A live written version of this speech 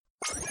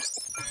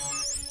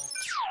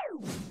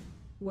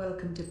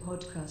Welcome to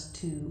podcast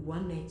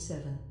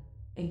 2187.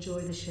 Enjoy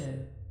the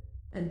show.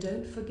 And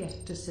don't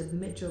forget to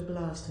submit your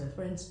blaster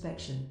for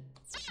inspection.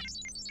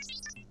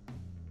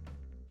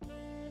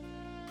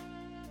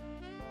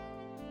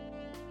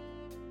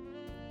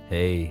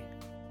 Hey,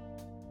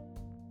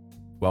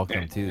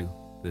 welcome to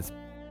this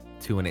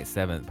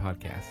 2187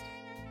 podcast.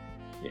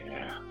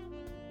 Yeah,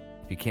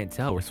 If you can't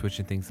tell, we're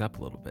switching things up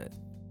a little bit.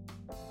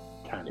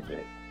 tiny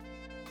bit.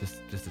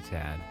 Just a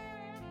tad.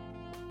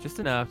 Just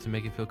enough to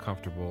make it feel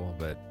comfortable,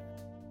 but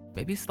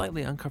maybe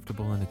slightly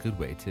uncomfortable in a good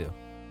way too.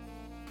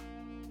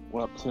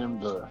 Well, Tim,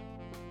 the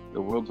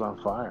world's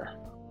on fire,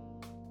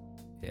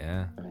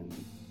 Yeah. and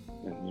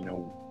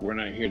we're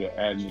not here to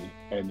add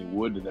any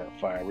wood to that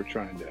fire. We're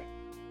trying to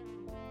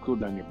cool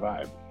down your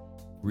vibe.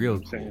 Real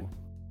I'm saying? cool.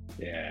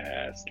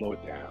 Yeah, slow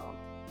it down.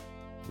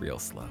 Real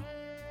slow.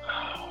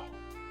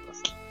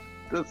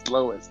 The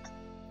slowest.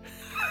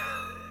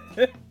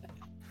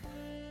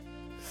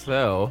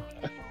 So,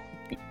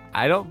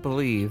 I don't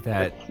believe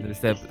that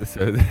this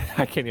episode.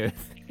 I can't even.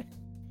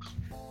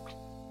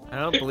 I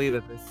don't believe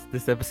that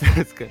this episode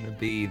is going to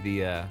be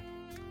the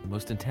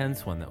most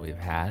intense one that we've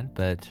had,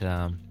 but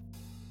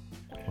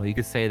well, you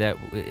could say that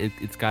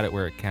it's got it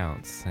where it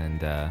counts,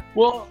 and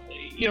Well,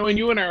 and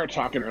you and I were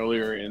talking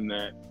earlier in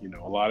that,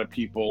 a lot of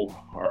people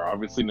are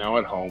obviously now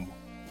at home.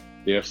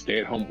 They have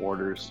stay-at-home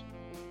orders,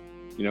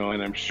 and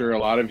I'm sure a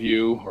lot of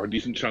you, or a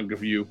decent chunk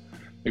of you,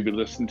 maybe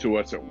listen to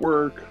us at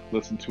work,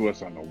 listen to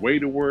us on the way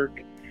to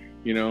work,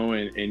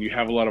 and you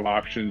have a lot of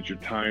options. Your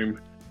time,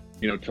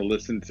 to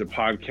listen to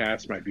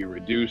podcasts might be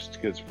reduced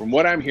because from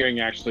what I'm hearing,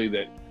 actually,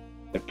 that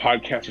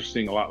podcasts are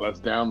seeing a lot less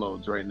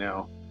downloads right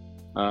now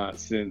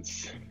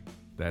since...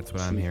 that's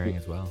what I'm hearing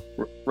as well.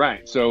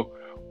 Right. So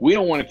we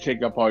don't want to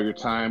take up all your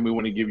time. We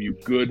want to give you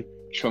good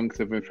chunks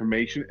of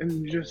information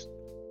and just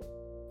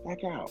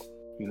back out,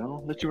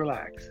 let you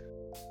relax.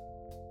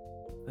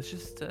 Let's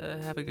just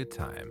have a good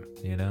time,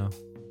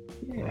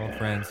 We're all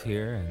friends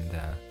here, and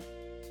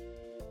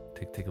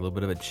take a little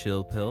bit of a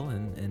chill pill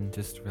and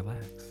just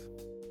relax.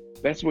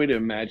 Best way to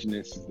imagine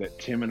this is that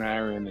Tim and I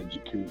are in a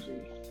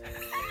jacuzzi.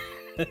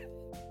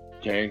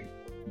 Okay?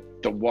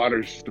 The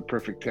water's the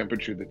perfect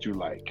temperature that you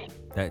like.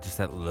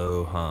 That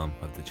low hum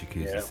of the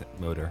jacuzzi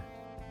motor.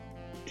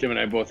 Tim and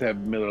I both have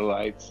Miller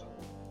Lights.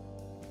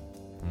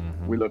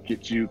 Mm-hmm. We look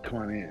at you, come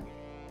on in.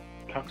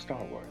 Talk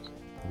Star Wars.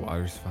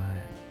 Water's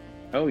fine.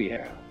 Oh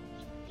yeah.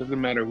 Doesn't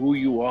matter who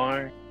you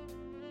are.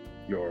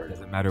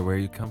 Doesn't matter where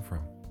you come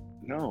from.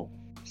 No.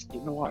 Just get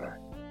in the water.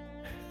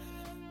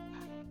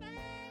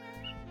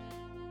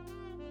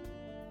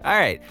 All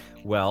right.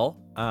 Well,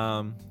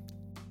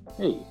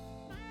 Hey.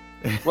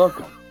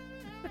 Welcome.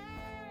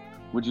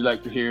 Would you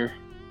like to hear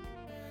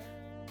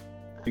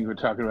the thing we're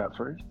talking about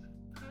first?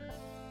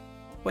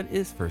 what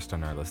is first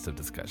on our list of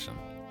discussion?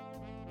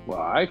 Well,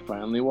 I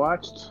finally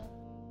watched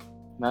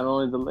not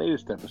only the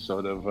latest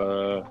episode of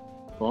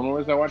Clone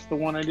Wars, I watched the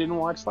one I didn't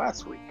watch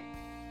last week.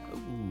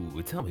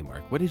 Ooh, tell me,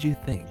 Mark, what did you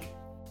think?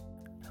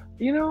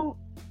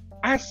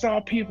 I saw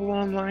people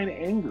online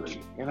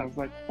angry, and I was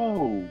like,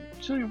 whoa,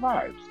 chill your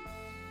vibes.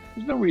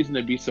 There's no reason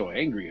to be so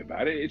angry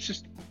about it. It's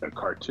just a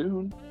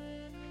cartoon.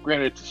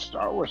 Granted, it's a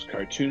Star Wars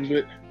cartoon,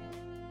 but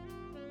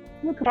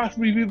what could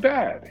possibly be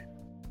bad?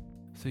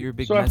 So your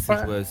big So I message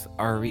find- was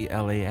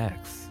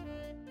RELAX.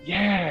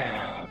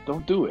 Yeah,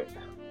 don't do it.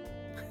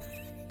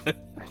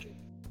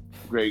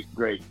 Great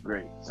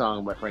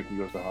song by Frankie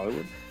Goes to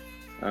Hollywood.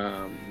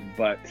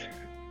 But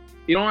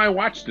I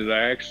watched it.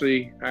 I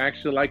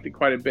actually liked it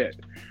quite a bit.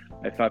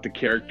 I thought the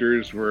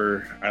characters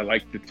I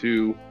liked the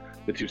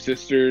two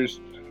sisters.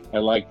 I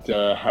liked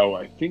how,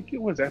 I think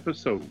it was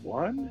episode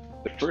 1,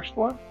 the first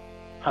one,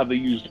 how they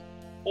used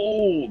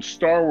old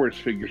Star Wars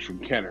figures from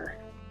Kenner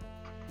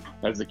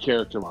as the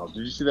character models.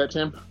 Did you see that,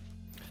 Tim?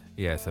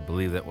 Yes, I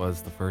believe that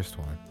was the first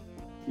one.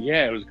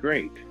 Yeah, it was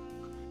great.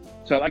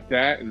 So I liked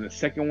that. And the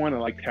second one, I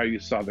liked how you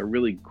saw the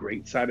really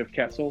great side of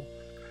Kessel.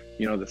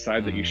 The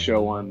side that you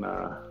show on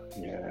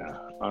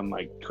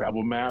like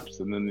travel maps,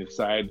 and then the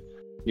side,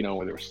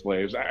 where they were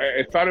slaves.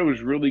 I thought it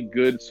was really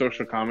good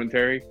social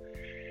commentary.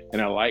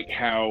 And I like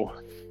how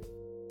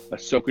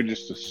Ahsoka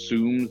just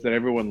assumes that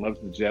everyone loves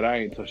the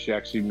Jedi until she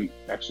actually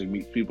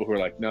meets people who are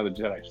like, no, the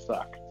Jedi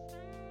suck.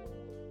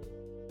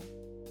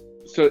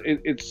 So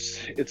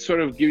it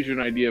sort of gives you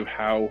an idea of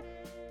how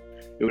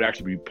it would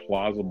actually be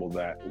plausible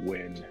that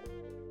when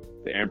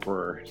the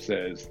Emperor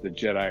says the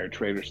Jedi are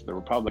traitors to the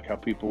Republic, how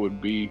people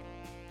would be,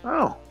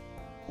 oh,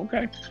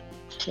 okay,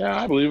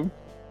 yeah, I believe them.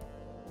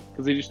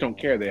 Because they just don't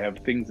care. They have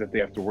things that they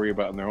have to worry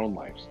about in their own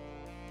lives.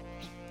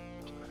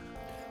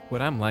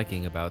 What I'm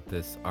liking about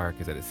this arc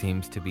is that it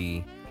seems to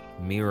be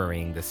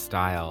mirroring the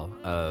style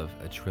of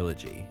a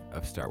trilogy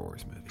of Star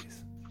Wars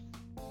movies.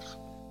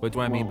 What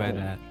do I mean by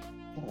that?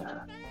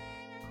 Yeah.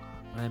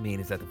 What I mean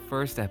is that the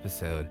first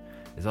episode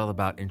is all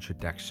about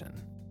introduction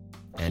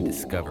and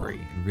discovery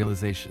and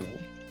realization.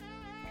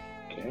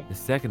 Okay. The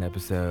second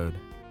episode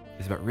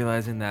is about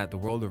realizing that the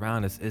world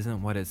around us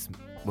isn't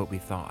what we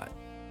thought.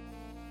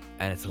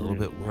 And it's a little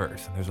bit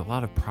worse. And there's a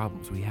lot of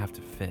problems we have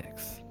to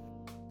fix.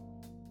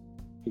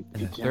 And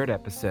the third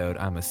episode,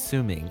 I'm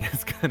assuming,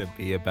 is going to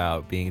be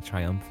about being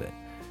triumphant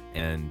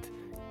and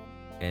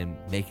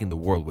making the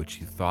world what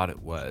you thought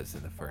it was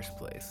in the first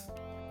place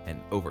and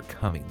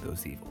overcoming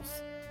those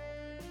evils.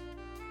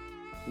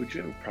 Would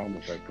you have a problem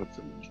if I put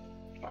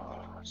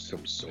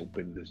some soap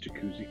in this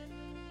jacuzzi?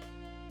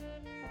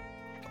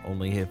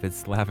 Only if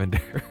it's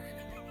lavender.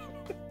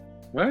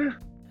 What?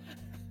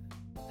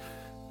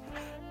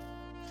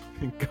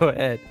 Go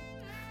ahead.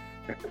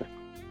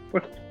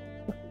 What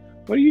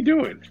are you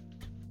doing?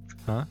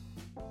 Huh?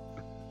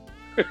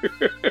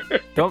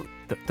 Don't.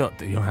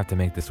 You don't have to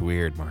make this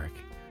weird, Mark.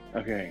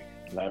 Okay,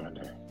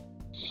 lavender.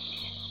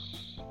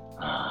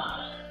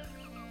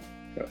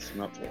 That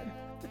smells good.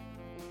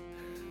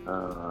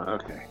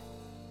 Okay.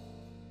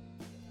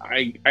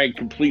 I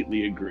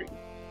completely agree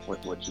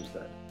with what you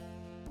said.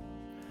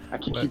 I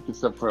can keep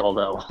this up for all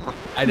that long.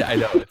 I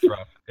know it's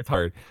rough. It's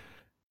hard.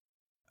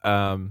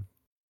 But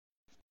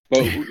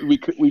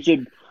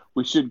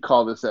we should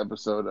call this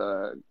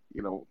episode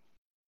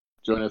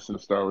join us in the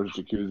Star Wars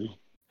jacuzzi.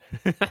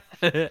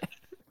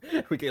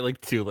 We get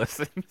like 2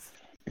 listens.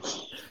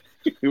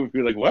 We would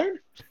be like, what?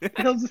 What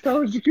the hell's the Star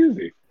Wars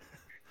jacuzzi?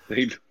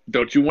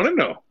 Don't you want to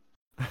know?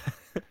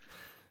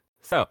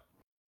 So,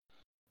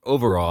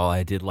 overall,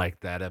 I did like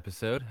that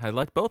episode. I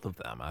liked both of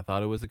them. I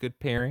thought it was a good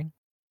pairing.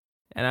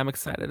 And I'm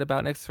excited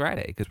about next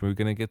Friday because we're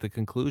going to get the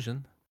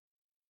conclusion.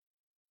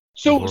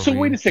 So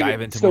wait a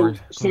second. So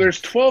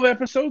there's 12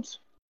 episodes?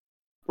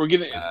 We're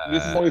getting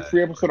this is only a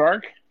 3-episode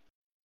arc?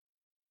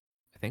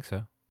 I think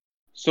so.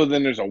 So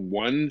then there's a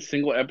 1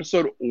 single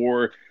episode,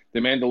 or the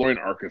Mandalorian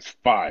arc is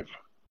 5?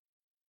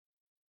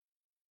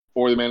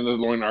 Or the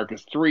Mandalorian arc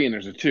is 3 and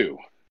there's a 2?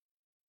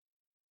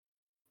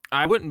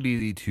 I wouldn't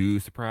be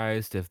too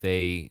surprised if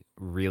they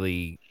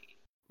really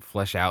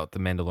flesh out the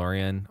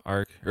Mandalorian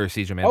arc or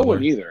Siege of Mandalore. I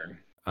wouldn't either.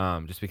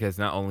 Just because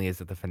not only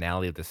is it the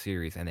finale of the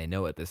series and they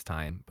know it this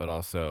time, but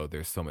also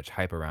there's so much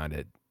hype around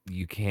it,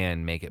 you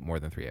can make it more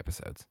than 3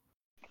 episodes.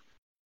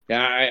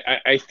 Yeah,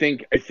 I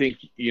think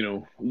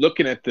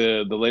looking at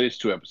the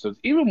latest 2 episodes,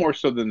 even more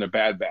so than the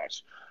Bad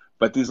Batch,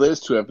 but these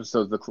latest 2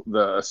 episodes, the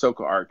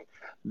Ahsoka arc,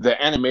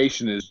 the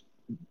animation is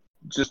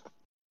just,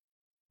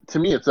 to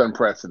me, it's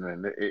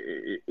unprecedented.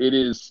 It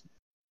is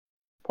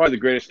probably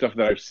the greatest stuff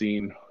that I've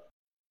seen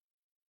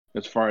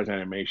as far as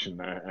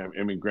animation.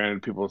 I mean,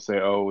 granted, people say,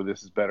 "Oh,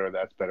 this is better, or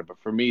that's better," but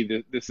for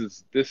me, this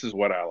is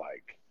what I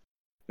like.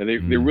 And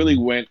they really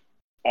went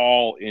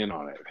all in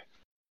on it.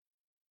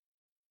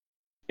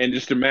 And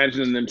just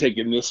imagine them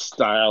taking this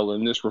style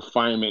and this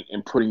refinement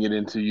and putting it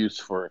into use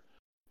for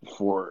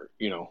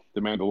the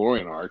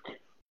Mandalorian arc,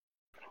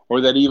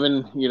 or that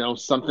even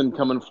something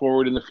coming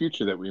forward in the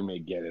future that we may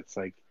get. It's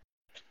like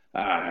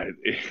I'm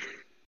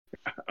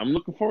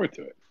looking forward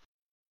to it.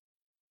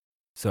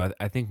 So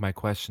I think my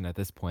question at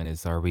this point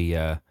is: Are we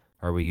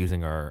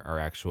using our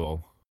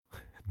actual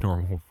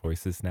normal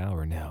voices now,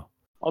 or no?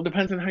 All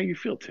depends on how you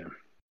feel, Tim.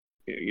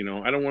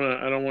 I don't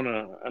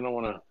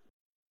want to.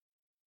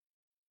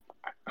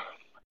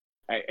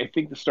 I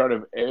think the start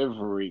of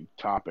every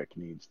topic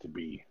needs to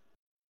be.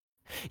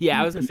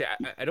 Yeah, I was gonna say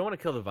I don't want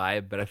to kill the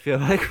vibe, but I feel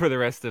like for the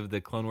rest of the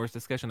Clone Wars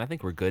discussion, I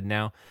think we're good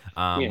now.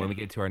 When we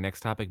get to our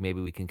next topic, maybe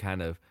we can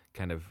kind of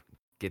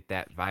get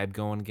that vibe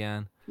going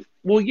again.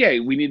 Well, yeah,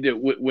 we need to.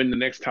 When the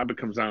next topic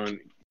comes on,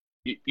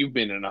 you've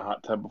been in a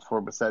hot tub before,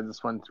 besides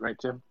this one, right,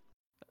 Tim?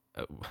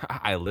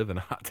 I live in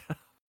a hot tub.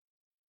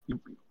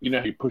 You know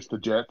how you push the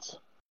jets?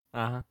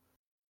 Uh-huh.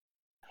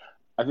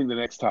 I think the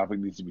next topic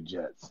needs to be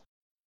jets.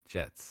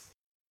 Jets.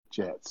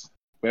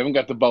 We haven't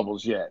got the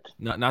bubbles yet.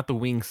 Not the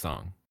Wing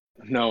song.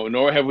 No,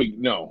 nor have we.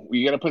 No,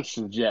 we got to push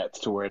the jets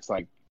to where it's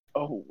like,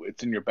 oh,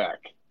 it's in your back.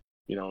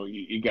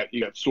 You got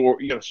a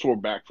sore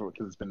back for it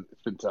because it's been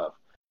tough.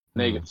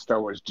 Now you get the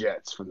Star Wars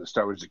jets from the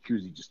Star Wars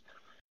jacuzzi, just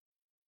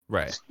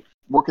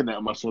working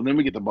that muscle. And then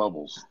we get the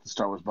bubbles, the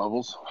Star Wars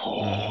bubbles.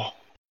 Oh.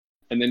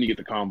 And then you get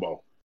the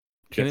combo.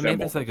 Can we make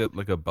this like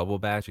a bubble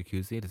bath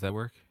jacuzzi? Does that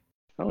work?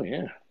 Oh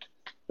yeah,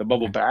 the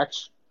bubble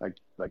batch, like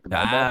the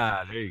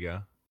bubble. There you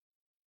go.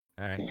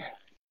 All right.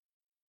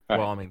 Yeah.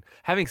 Well, I mean,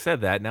 having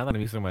said that, now that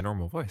I'm using my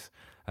normal voice,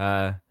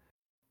 I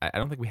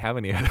don't think we have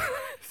any other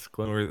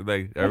Clone Wars.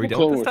 Like, are we done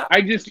with this stuff?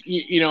 I just,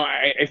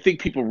 I think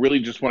people really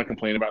just want to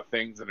complain about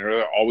things, and there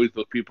are always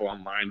those people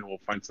online who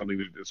will find something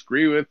to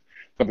disagree with,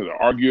 something to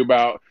argue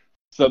about.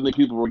 Suddenly,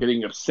 people were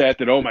getting upset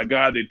that, oh my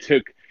God, they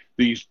took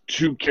these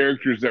 2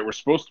 characters that were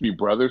supposed to be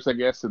brothers, I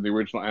guess, in the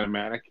original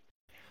animatic,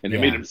 and they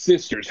made them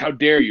sisters. How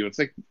dare you? It's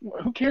like,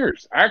 who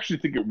cares? I actually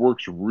think it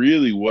works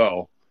really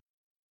well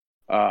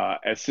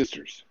as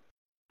sisters.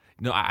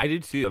 No, I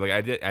did too.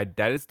 Like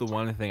that is the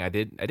one thing I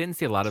didn't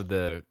see a lot of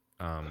the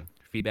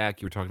feedback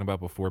you were talking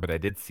about before, but I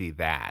did see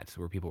that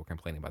where people were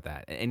complaining about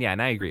that. And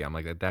I agree. I'm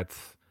like,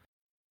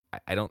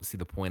 I don't see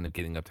the point of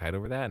getting uptight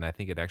over that, and I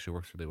think it actually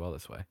works really well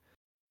this way.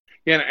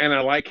 Yeah, and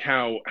I like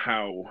how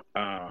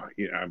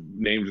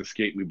names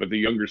escape me, but the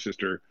younger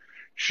sister,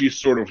 she's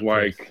sort of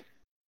like,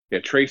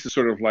 Trace is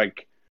sort of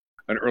like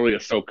an early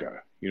Ahsoka.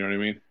 You know what I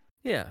mean?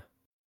 Yeah.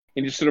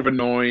 and just sort of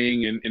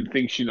annoying and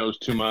thinks she knows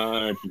too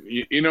much.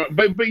 You know,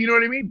 but you know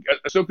what I mean?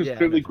 Ahsoka's Yeah,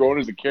 clearly definitely. grown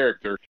as a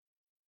character,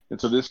 and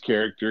so this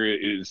character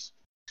is,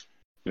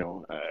 you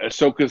know,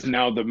 Ahsoka's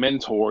now the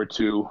mentor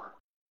to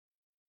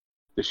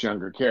this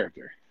younger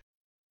character.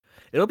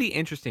 It'll be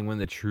interesting when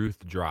the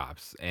truth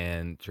drops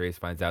and Trace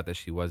finds out that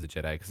she was a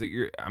Jedi.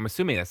 Because I'm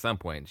assuming at some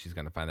point she's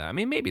going to find out. I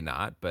mean, maybe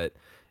not, but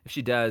if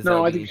she does, No,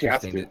 that'll I be think she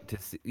has interesting to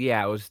see.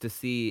 Yeah, it was to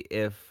see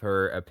if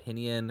her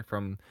opinion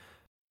from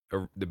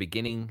the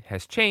beginning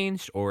has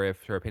changed, or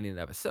if her opinion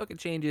of Ahsoka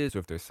changes, or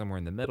if there's somewhere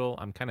in the middle.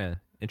 I'm kind of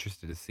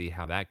interested to see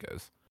how that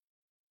goes.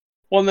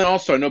 Well, and then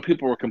also, I know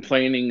people were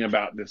complaining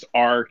about this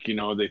arc. You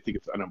know, they think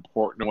it's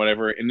unimportant or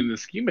whatever. And in the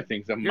scheme of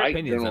things, it Your might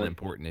opinion is generally.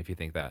 unimportant if you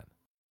think that.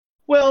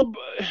 Well,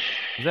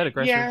 Is that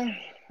aggressive?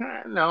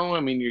 yeah, no. I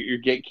mean, you're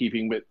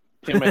gatekeeping, but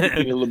Tim, I think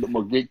we need a little bit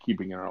more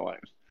gatekeeping in our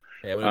lives.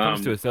 Yeah, when it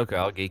comes to Ahsoka,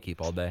 I'll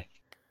gatekeep all day.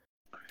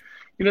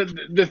 You know,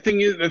 the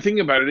thing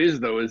about it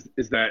is though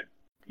is that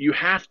you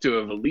have to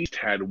have at least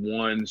had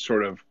one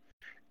sort of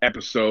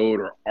episode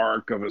or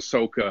arc of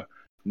Ahsoka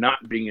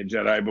not being a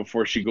Jedi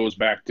before she goes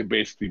back to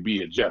basically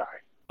be a Jedi.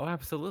 Oh,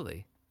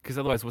 absolutely. Because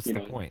otherwise, what's the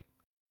point?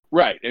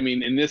 Right. I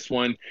mean, in this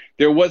one,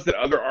 there was that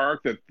other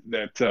arc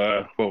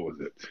that what was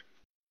it?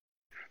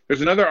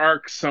 There's another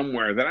arc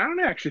somewhere that I don't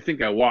actually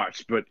think I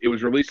watched, but it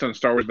was released on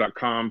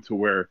StarWars.com to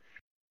where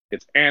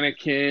it's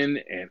Anakin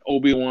and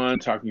Obi-Wan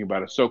talking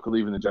about Ahsoka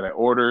leaving the Jedi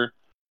Order.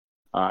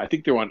 I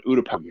think they're on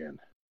Utapau again.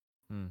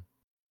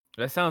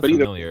 That sounds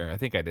familiar. I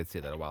think I did see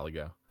that a while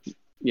ago.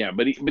 Yeah,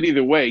 but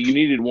either way, you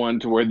needed one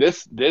to where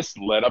this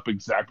led up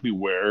exactly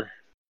where,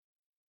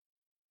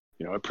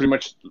 you know, it pretty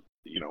much,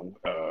 you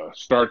know,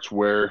 starts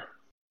where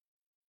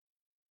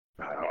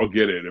I'll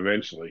get it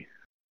eventually,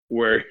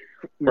 where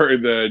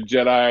the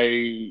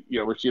Jedi, you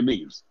know, where she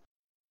leaves.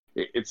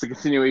 It's a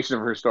continuation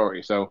of her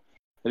story. So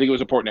I think it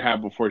was important to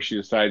have before she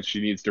decides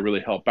she needs to really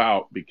help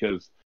out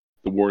because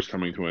the war's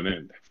coming to an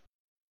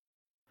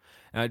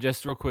end.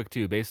 Just real quick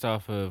too, based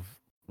off of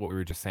what we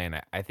were just saying,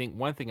 I think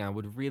one thing I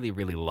would really,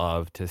 really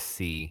love to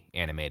see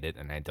animated,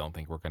 and I don't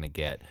think we're going to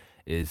get,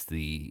 is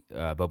the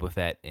Boba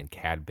Fett and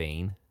Cad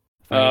Bane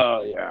fight.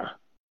 Oh, yeah.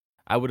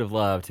 I would have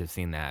loved to have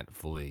seen that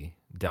fully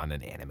done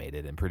and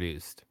animated and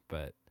produced,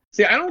 but...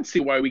 See, I don't see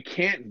why we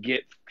can't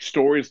get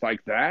stories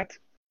like that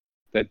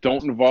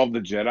don't involve the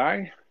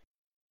Jedi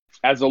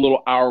as a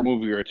little hour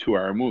movie or a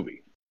 2-hour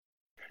movie.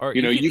 Or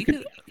you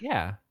could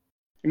yeah.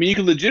 I mean, you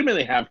could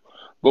legitimately have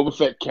Boba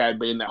Fett, Cad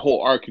Bane, that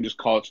whole arc, and just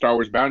call it Star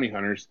Wars Bounty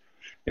Hunters,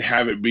 and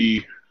have it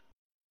be,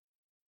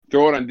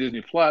 throw it on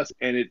Disney Plus,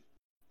 and it,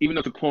 even though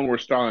it's a Clone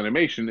Wars style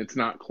animation, it's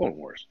not Clone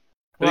Wars.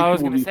 Well, I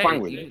was going to say,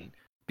 fine with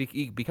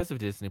it. Because of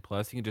Disney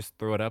Plus, you can just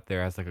throw it up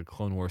there as like a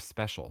Clone Wars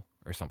special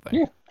or something.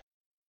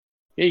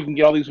 Yeah, you can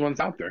get all these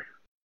ones out there.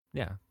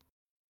 Yeah.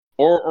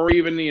 Or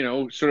even, you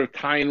know, sort of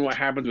tie in what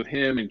happens with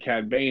him and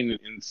Cad Bane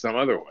in some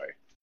other way.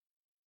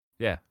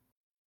 Yeah.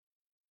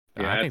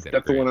 Yeah, I think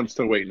that's the one I'm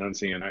still waiting on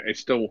seeing. I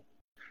still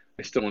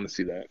want to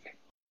see that.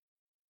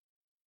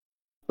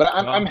 But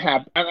I'm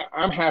happy.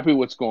 I'm happy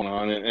what's going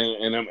on,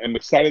 and I'm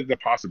excited at the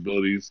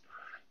possibilities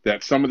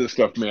that some of this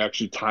stuff may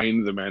actually tie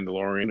into the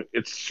Mandalorian.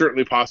 It's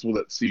certainly possible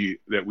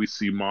that we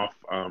see Moff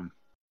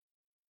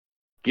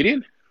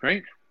Gideon,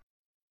 right?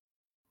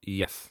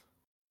 Yes.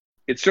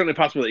 It's certainly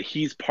possible that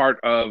he's part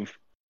of,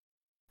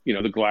 you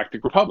know, the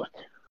Galactic Republic,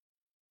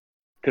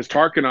 because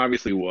Tarkin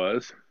obviously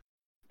was.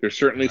 There's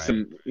certainly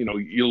some, you know,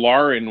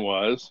 Yularen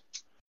was.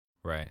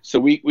 Right. So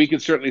we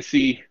could certainly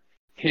see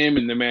him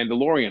in the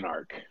Mandalorian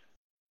arc.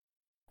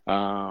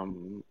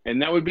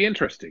 And that would be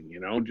interesting, you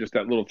know, just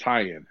that little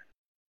tie-in.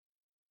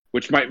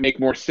 Which might make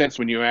more sense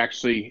when you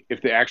actually,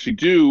 if they actually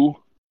do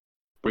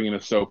bring in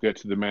Ahsoka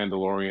to the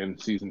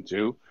Mandalorian Season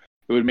 2,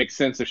 it would make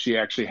sense if she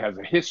actually has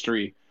a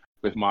history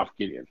with Moff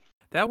Gideon.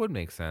 That would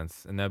make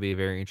sense, and that'd be a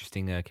very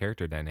interesting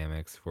character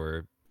dynamics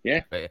for...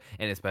 Yeah.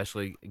 And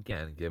especially,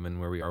 again, given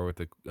where we are with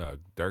the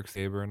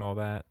Darksaber and all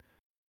that,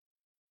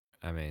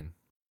 I mean,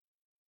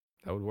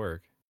 that would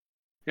work.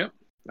 Yep,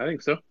 I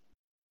think so.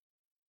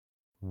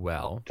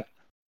 Well,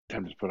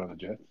 time to put on the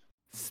Jets.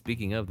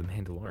 Speaking of the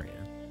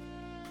Mandalorian.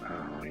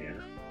 Oh,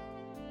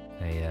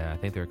 yeah. I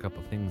think there are a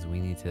couple of things we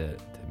need to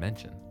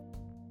mention.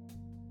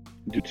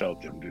 Do tell,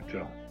 Tim, do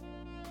tell.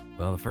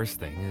 Well, the first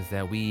thing is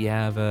that we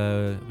have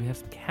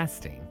some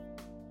casting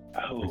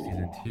for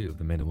Season 2 of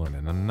The Mandalorian.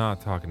 And I'm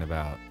not talking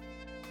about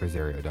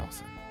Rosario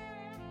Dawson.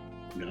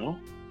 No?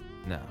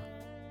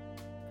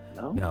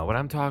 No, what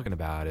I'm talking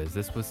about is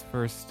this was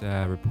first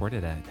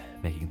reported at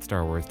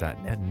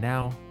MakingStarWars.net, and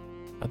now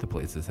other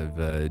places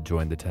have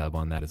joined the tub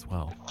on that as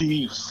well.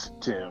 Thieves,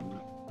 Tim.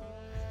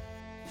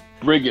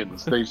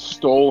 Brigands. They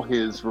stole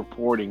his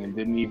reporting and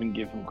didn't even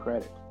give him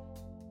credit.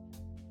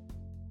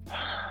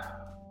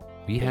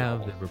 We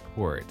have the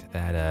report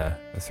that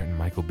a certain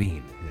Michael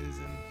Biehn is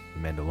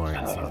in The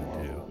Mandalorian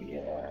Season 2.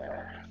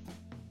 Yeah.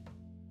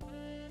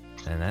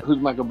 And Who's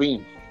Michael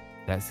Biehn?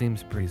 That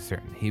seems pretty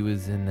certain. He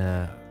was in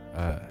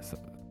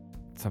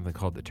something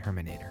called The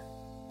Terminator.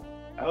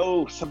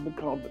 Oh, something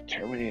called The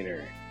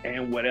Terminator.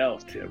 And what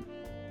else, Tim?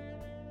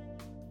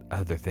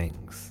 Other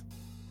things.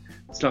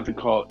 something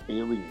called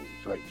Aliens,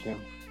 right, Tim?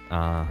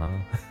 Uh-huh.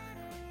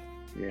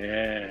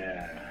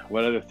 Yeah.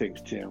 What other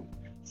things, Tim?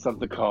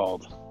 Something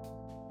called.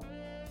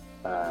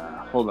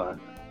 Hold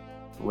on.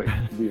 Wait,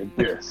 the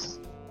Abyss.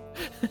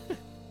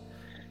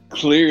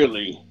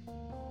 Clearly,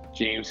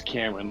 James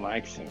Cameron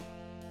likes him.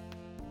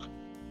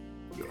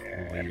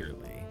 Yeah.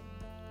 Clearly.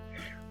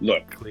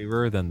 Look,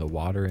 Clearer than the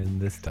water in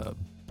this tub.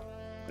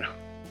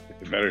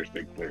 it better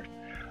stay clear.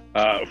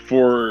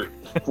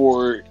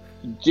 For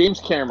James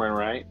Cameron,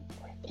 right?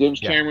 James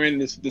Cameron,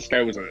 this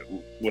guy was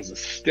a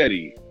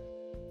steady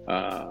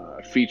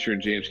feature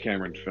in James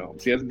Cameron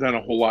films. He hasn't done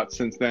a whole lot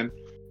since then,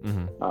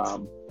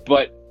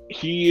 but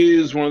he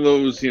is one of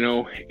those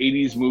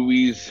 80s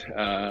movies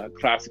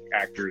classic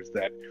actors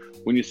that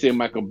when you say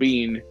Michael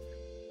Biehn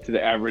to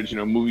the average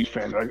movie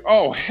fan, they're like,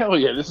 oh hell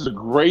yeah, this is a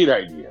great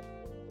idea.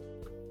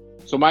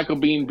 So Michael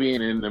Biehn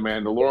being in The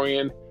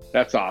Mandalorian,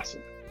 that's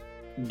awesome.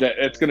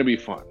 It's going to be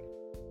fun.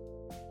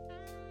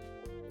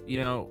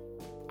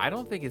 I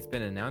don't think it's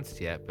been announced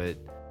yet, but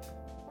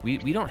we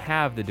don't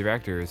have the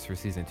directors for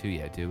season 2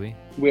 yet, do we?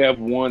 We have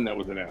one that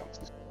was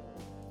announced.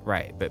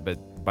 Right,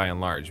 but by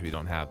and large, we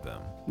don't have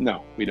them.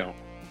 No, we don't.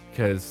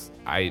 Because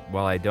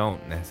while I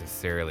don't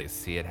necessarily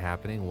see it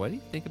happening, what do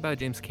you think about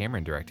James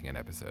Cameron directing an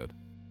episode?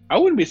 I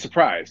wouldn't be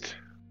surprised.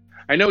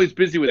 I know he's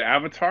busy with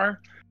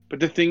Avatar, but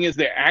the thing is,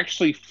 they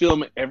actually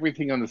film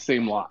everything on the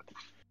same lot.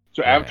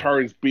 So Right.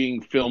 Avatar is being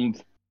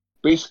filmed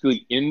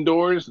basically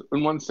indoors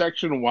in one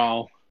section,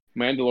 while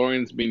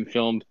Mandalorian's being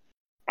filmed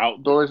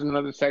outdoors in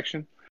another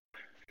section.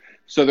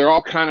 So they're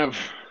all kind of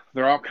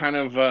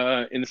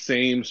in the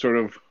same sort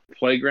of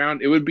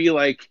playground. It would be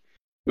like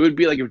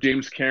if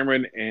James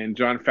Cameron and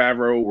Jon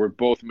Favreau were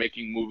both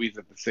making movies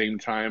at the same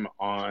time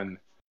on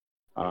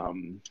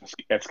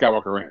at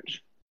Skywalker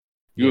Ranch.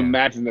 You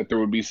imagine that there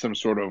would be some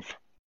sort of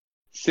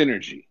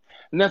synergy.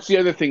 And that's the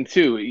other thing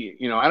too.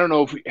 I don't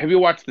know have you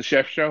watched The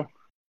Chef Show?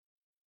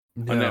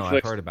 No, On Netflix,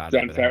 I've heard about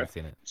it, but I haven't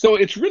seen it. So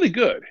it's really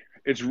good.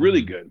 It's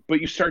really good.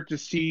 But you start to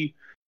see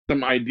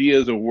some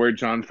ideas of where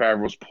Jon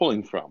Favreau's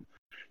pulling from.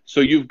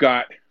 So you've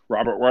got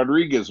Robert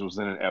Rodriguez was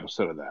in an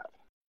episode of that,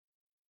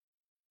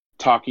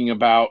 talking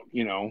about,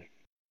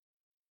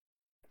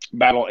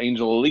 Battle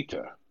Angel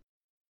Alita,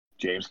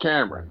 James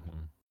Cameron.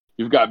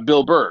 You've got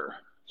Bill Burr.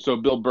 So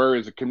Bill Burr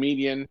is a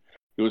comedian.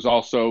 He was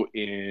also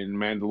in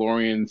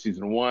Mandalorian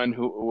season 1.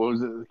 What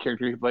was it, the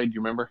character he played? Do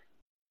you remember?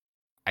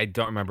 I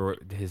don't remember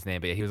his name,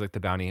 but he was like the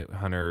bounty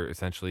hunter,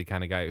 essentially,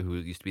 kind of guy who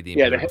used to be the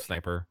Imperial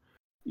sniper.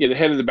 Yeah, the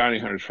head of the bounty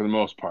hunters for the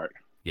most part.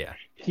 Yeah.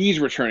 He's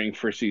returning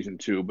for season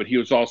 2, but he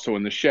was also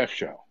in The Chef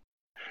Show.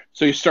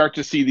 So you start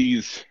to see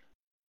these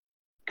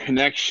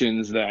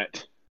connections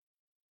that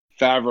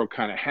Favreau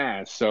kind of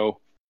has. So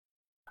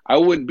I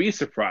wouldn't be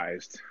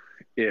surprised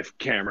if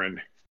Cameron,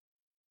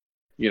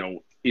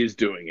 is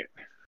doing it.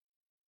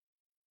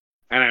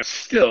 And I'm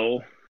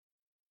still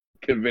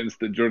convinced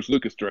that George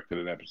Lucas directed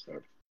an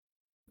episode.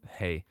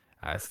 Hey,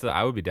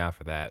 I would be down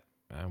for that.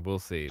 We'll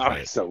see.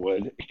 I so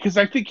would, because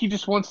I think he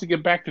just wants to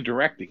get back to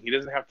directing. He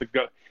doesn't have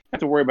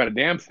to worry about a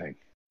damn thing.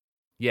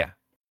 Yeah,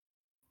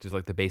 just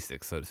like the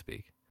basics, so to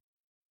speak.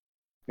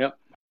 Yep.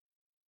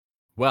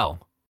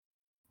 Well,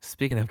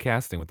 speaking of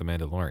casting with The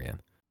Mandalorian,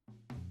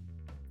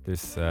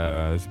 there's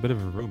a bit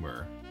of a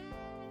rumor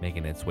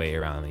making its way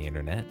around the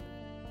internet.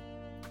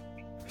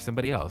 For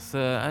somebody else,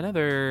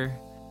 another.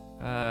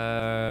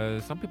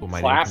 Some people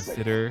might even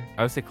consider.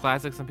 I would say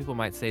classic. Some people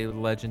might say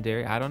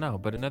legendary. I don't know,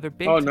 but another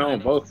big. Oh no,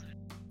 both.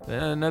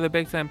 Another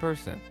big time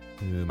person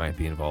who might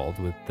be involved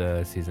with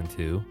season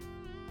 2.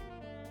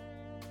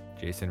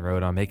 Jason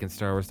wrote on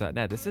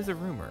MakingStarWars.net. This is a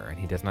rumor, and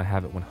he does not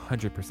have it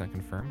 100%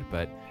 confirmed,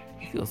 but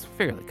he feels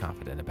fairly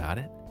confident about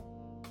it.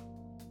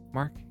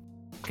 Mark,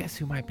 guess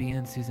who might be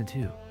in season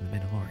 2 of The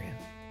Mandalorian?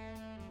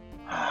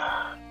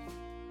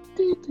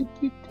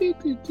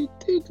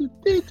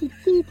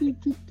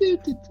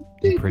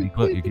 You're pretty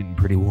close. You're getting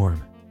pretty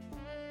warm.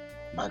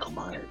 Michael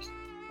Myers.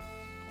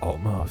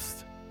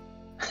 Almost.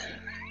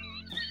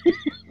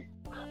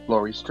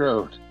 Laurie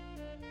Strode.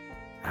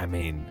 I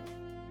mean,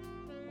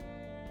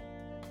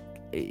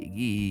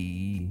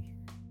 Jamie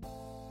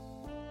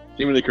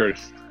Lee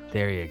Curtis.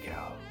 There you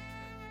go.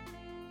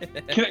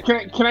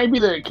 Can I be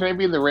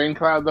in the rain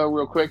cloud though,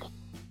 real quick?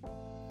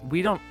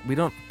 We don't.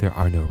 There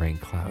are no rain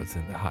clouds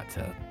in the hot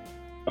tub.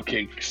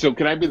 Okay, so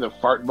can I be the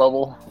fart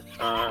bubble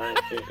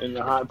in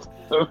the hot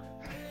tub?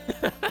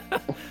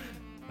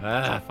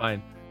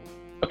 Fine.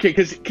 Okay,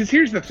 because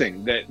here's the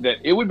thing that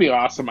it would be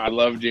awesome. I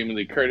love Jamie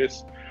Lee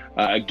Curtis.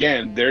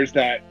 Again, there's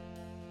that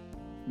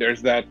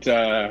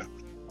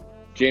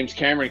James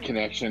Cameron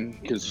connection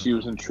because she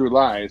was in True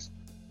Lies,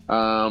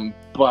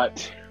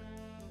 but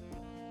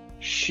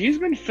she's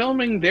been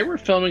filming. They were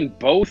filming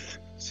both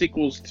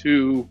sequels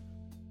to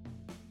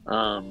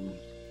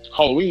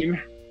Halloween,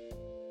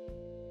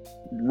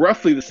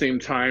 roughly the same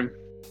time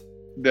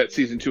that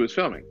season 2 is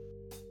filming.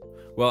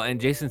 Well, and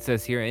Jason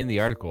says here in the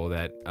article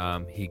that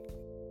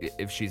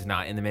if she's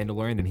not in The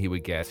Mandalorian, then he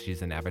would guess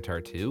she's in Avatar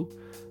 2.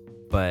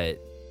 But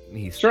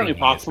he's certainly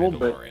possible,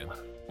 but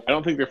I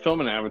don't think they're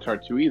filming Avatar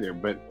 2 either.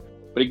 But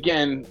But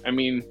again, I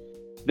mean,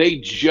 they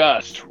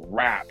just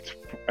wrapped,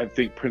 I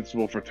think,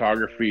 principal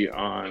photography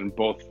on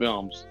both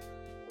films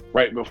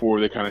right before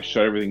they kind of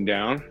shut everything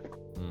down.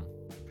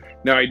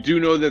 Now, I do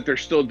know that they're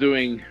still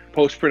doing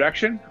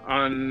post-production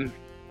on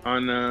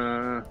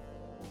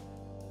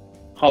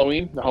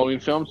Halloween, the Halloween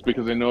films,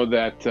 because I know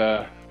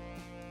that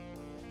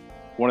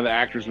one of the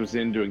actors was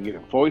in doing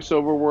either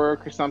voiceover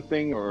work or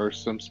something, or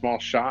some small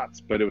shots,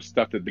 but it was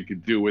stuff that they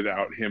could do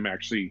without him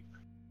actually,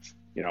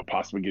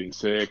 possibly getting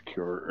sick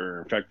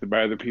or infected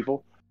by other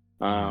people.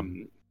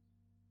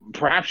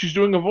 Perhaps she's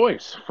doing a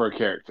voice for a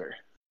character.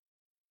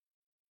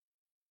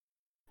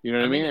 You know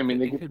what I mean? I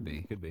mean, it could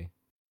be.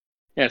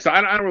 Yeah, so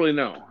I don't really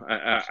know.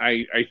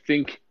 I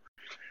think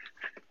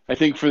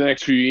for the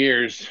next few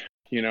years,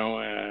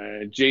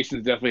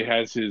 Jason definitely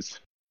has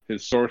his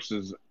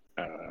sources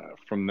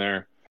from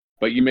there,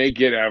 but you may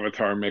get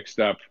Avatar mixed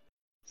up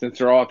since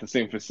they're all at the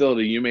same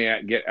facility. You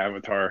may get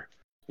Avatar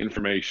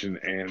information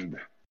and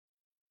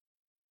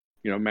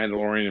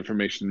Mandalorian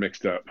information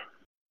mixed up.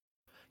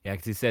 Yeah,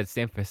 because he said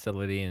same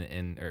facility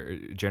or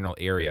general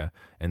area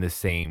in the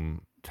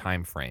same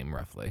time frame,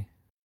 roughly.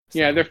 So.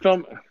 Yeah, they're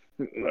filming.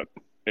 Look,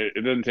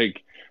 it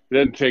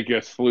doesn't take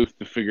a sleuth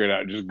to figure it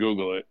out. Just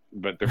Google it.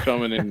 But they're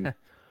filming in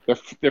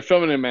they're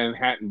filming in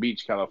Manhattan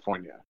Beach,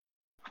 California.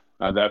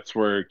 That's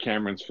where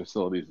Cameron's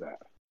facility is at.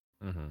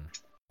 Mm-hmm.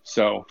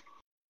 So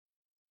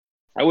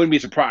I wouldn't be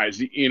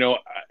surprised. I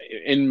don't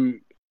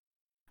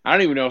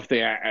even know if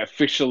they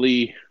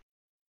officially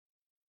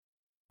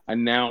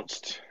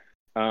announced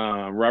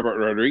Robert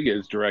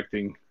Rodriguez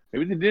directing.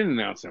 Maybe they didn't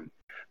announce him.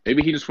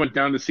 Maybe he just went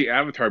down to see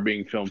Avatar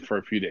being filmed for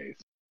a few days.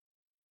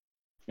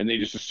 And they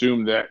just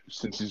assumed that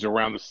since he's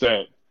around the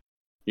set,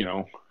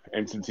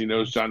 and since he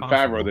knows Jon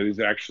Favreau, that he's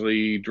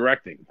actually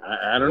directing.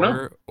 I don't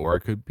know. Or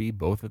it could be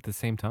both at the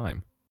same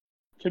time.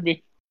 Could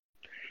be.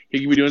 He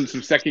could be doing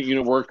some second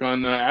unit work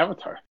on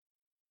Avatar.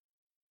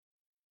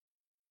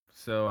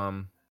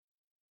 So,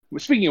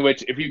 speaking of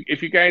which,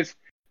 if you guys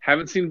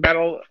haven't seen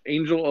Battle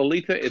Angel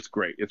Alita, it's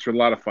great. It's a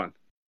lot of fun.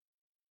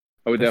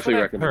 I would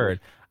definitely recommend it.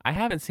 I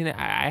haven't seen it.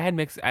 I had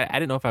mixed. I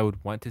didn't know if I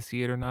would want to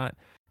see it or not.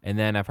 And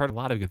then I've heard a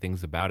lot of good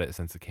things about it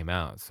since it came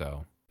out.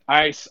 So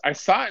I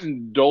saw it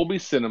in Dolby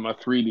Cinema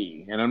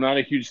 3D, and I'm not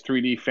a huge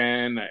 3D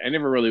fan. I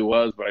never really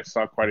was, but I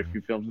saw quite a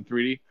few films in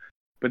 3D.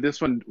 But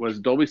this one was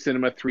Dolby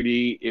Cinema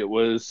 3D. It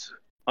was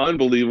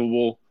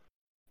unbelievable.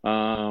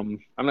 I'm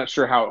not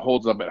sure how it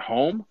holds up at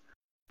home,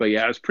 but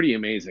yeah, it was pretty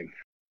amazing.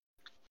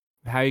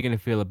 How are you going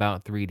to feel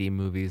about 3D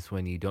movies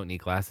when you don't need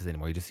glasses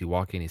anymore? You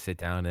walk in, you sit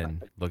down,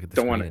 and look at the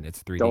screen, and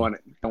it's 3D. Don't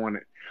want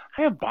it.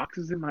 I have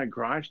boxes in my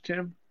garage,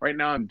 Tim. Right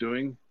now I'm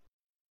doing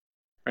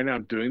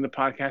the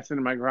podcast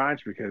in my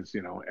garage because,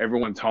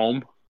 everyone's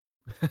home.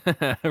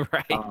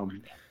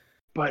 Right.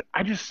 But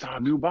I just saw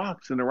a new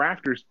box in the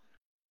rafters.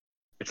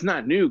 It's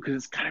not new because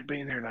it's kind of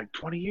been there like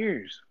 20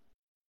 years.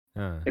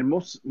 And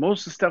most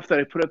of the stuff that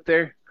I put up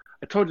there,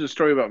 I told you the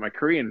story about my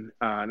Korean,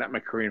 not my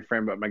Korean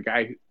friend, but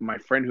my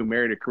friend who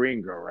married a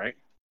Korean girl, right?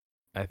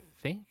 I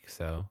think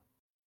so.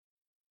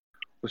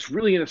 Was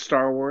really into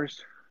Star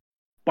Wars,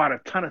 bought a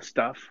ton of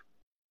stuff,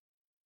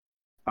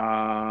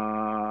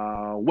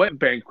 went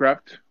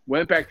bankrupt,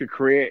 went back to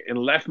Korea and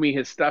left me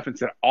his stuff and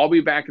said, I'll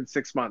be back in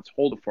 6 months.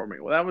 Hold it for me.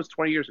 Well, that was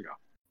 20 years ago.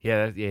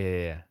 Yeah.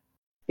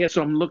 Yeah,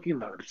 so I'm looking,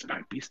 this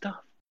might be stuff.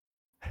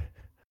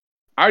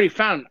 I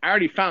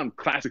already found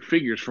classic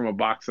figures from a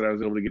box that I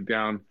was able to get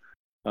down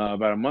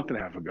about a month and a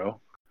half ago.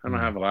 I don't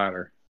have a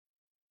ladder.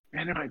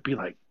 Man, there might be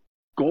like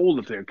gold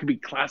up there. It could be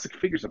classic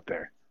figures up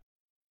there.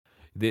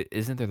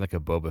 Isn't there like a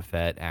Boba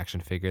Fett action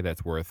figure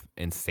that's worth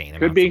insane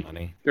amounts of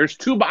money? There's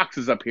 2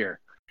 boxes up here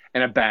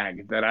and a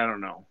bag that I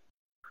don't know.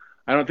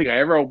 I don't think I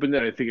ever opened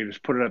it. I think I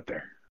just put it up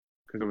there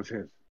because it was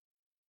his.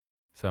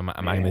 So am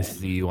I going to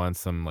see you on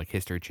some like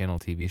History Channel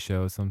TV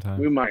show sometime?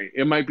 We might.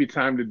 It might be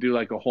time to do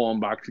like a whole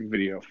unboxing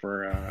video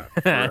for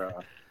That'd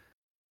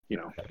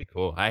be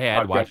cool. I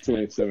had watched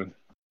 287.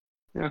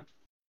 Yeah,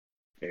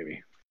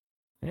 maybe.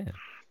 Yeah.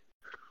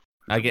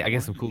 I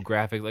get some cool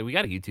graphics. Like we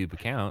got a YouTube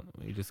account.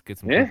 We just get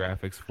some cool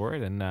graphics for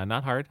it, and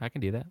not hard. I can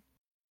do that.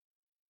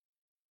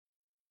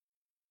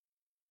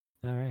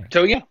 All right.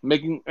 So yeah,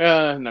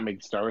 not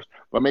making Star Wars,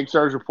 but Make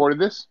Star Wars reported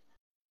this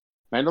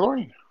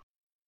Mandalorian.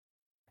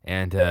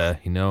 And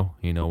you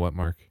know what,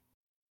 Mark?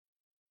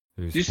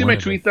 Did you see my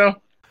tweet though?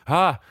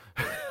 Well,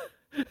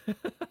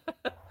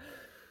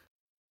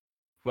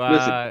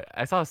 Listen,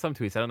 I saw some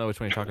tweets. I don't know which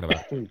one you're talking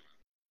about.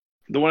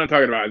 The one I'm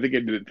talking about, I think I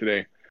did it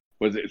today.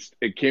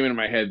 It came into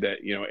my head that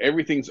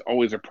everything's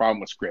always a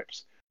problem with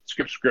scripts.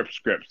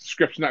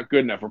 Script's not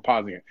good enough. We're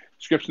pausing it.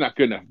 Script's not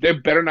good enough.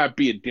 There better not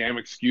be a damn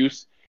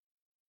excuse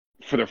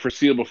for the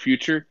foreseeable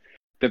future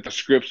that the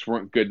scripts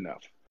weren't good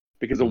enough.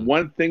 Because the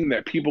one thing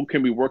that people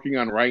can be working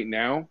on right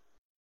now,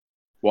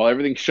 while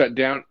everything's shut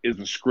down, is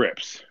the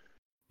scripts.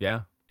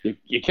 Yeah.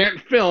 You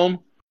can't film.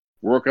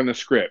 Work on the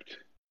script.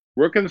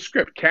 Work on the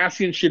script.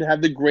 Cassian should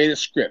have the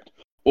greatest script.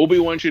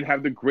 Obi-Wan should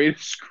have the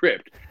greatest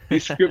script.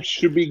 These scripts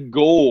should be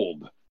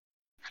gold.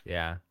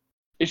 Yeah.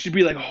 It should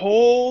be like,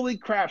 holy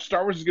crap,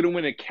 Star Wars is going to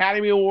win an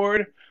Academy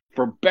Award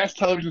for best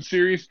television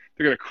series,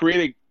 they're going to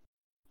create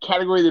a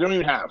category they don't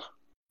even have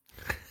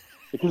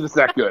because it's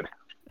that good.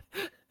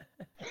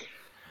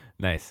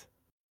 Nice.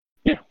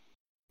 Yeah,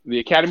 the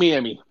Academy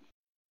Emmy.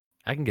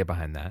 I can get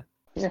behind that.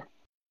 Yeah,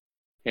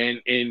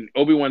 and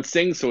Obi-Wan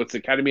sings, so it's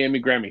Academy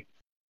Emmy Grammy.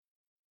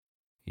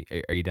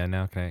 Are you done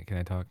now? Can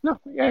I talk? No,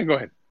 yeah, go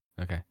ahead.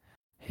 Okay.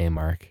 Hey,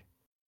 Mark.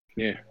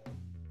 Yeah.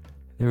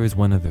 There was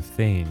one other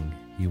thing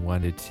you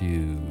wanted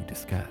to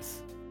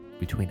discuss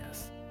between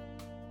us.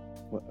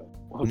 What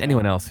And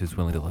anyone else who's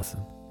willing to listen.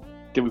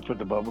 Did we put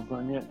the bubbles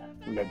on yet?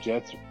 We got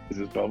Jets. Is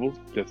this bubbles?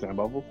 Jets and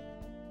bubbles?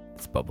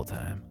 It's bubble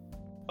time.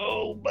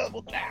 Oh,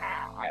 bubble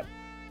time.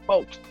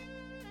 Folks.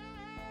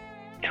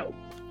 No,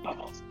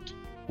 bubbles.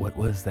 What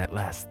was that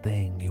last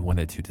thing you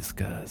wanted to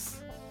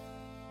discuss?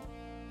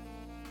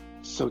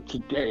 So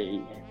today,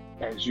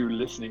 as you're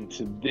listening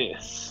to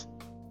this,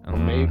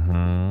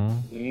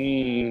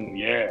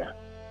 yeah,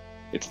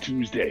 it's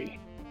Tuesday.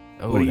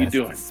 Oh, what are you that's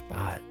doing? the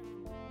spot.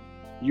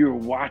 You're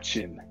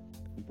watching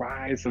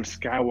Rise of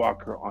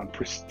Skywalker on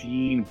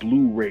pristine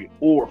Blu-ray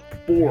or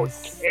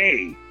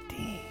 4K.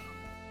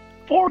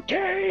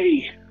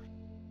 4K.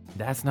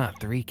 That's not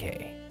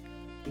 3K.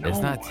 No. It's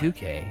not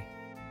 2K.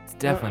 It's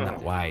definitely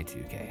not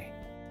Y2K.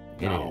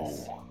 It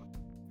is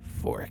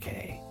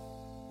 4K.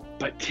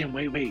 But Tim,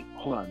 wait,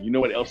 hold on. You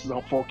know what else is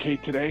on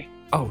 4K today?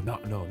 Oh, no,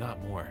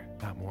 not more.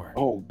 Not more.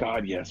 Oh,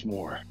 God, yes,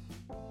 more.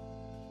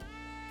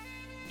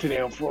 Today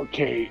on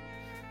 4K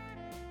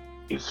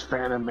is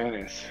Phantom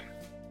Menace,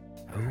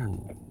 Oh.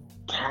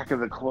 Attack of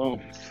the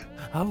Clones,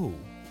 Oh.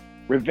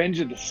 Revenge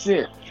of the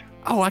Sith,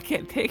 Oh, I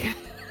can't take it.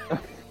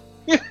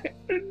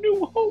 A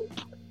New Hope,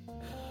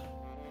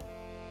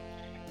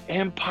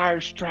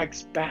 Empire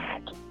Strikes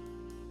Back,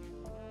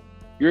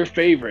 your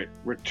favorite,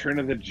 Return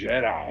of the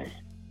Jedi.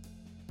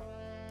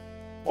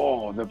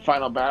 Oh, the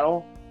final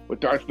battle with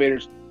Darth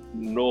Vader's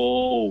in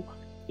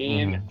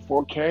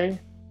 4K.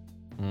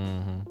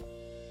 Mm-hmm.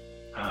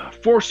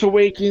 Force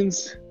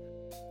Awakens,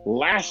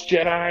 Last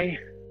Jedi,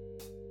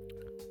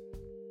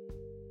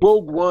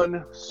 Rogue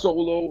One,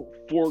 Solo,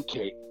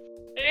 4K.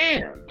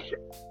 And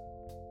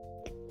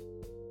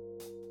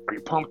are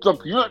you pumped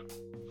up yet?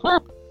 Huh?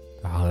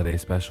 The holiday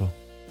special.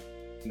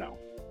 No.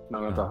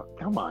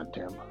 Come on,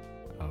 Tim.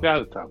 Oh.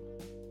 That's tough.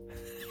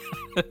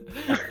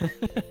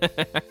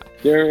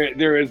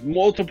 There is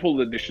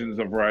multiple editions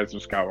of Rise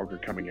of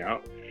Skywalker coming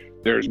out.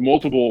 There's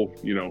multiple,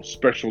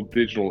 special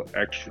digital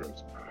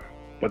extras.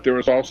 But there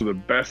was also the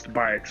Best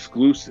Buy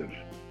exclusive.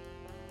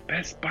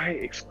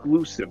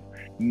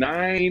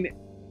 9-movie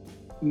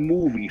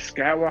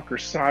Skywalker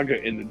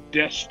Saga in the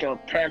Death Star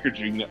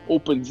packaging that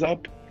opens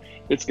up.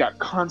 It's got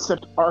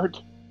concept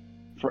art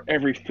for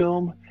every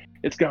film.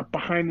 It's got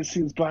behind the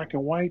scenes black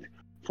and white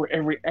for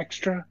every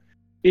extra.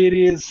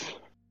 I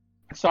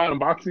saw an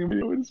unboxing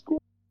video. It's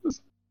cool.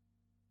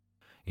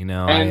 And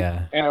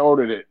I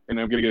ordered it, and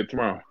I'm gonna get it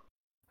tomorrow.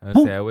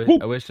 I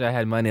wish I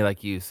had money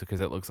like you,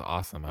 because it looks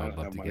awesome. I would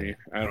love to get it.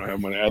 I don't have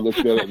money. I looked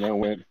at it and I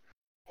went,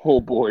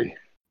 "Oh boy,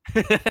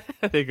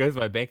 there goes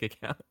my bank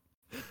account."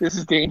 this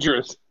is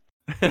dangerous."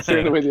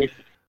 Considering the way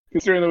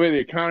the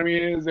economy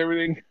is,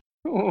 everything.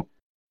 Oh,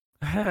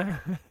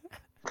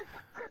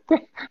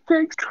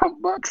 thanks,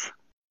 Trump bucks.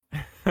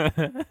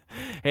 Hey,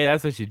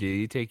 that's what you do.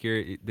 You take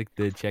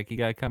the check you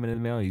got coming in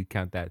the mail. You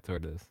count that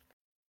toward this.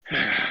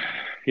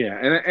 Yeah,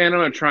 and I'm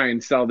gonna try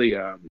and sell the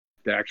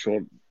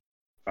actual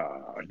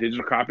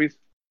digital copies.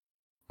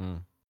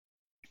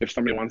 If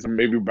somebody wants them,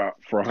 maybe about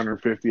for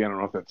 $150. I don't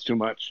know if that's too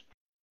much,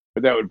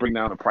 but that would bring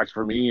down the price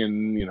for me,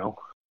 and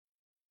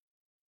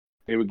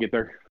they would get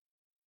their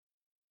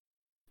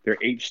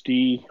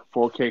HD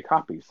 4K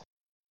copies.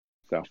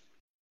 So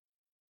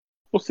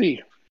we'll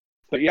see.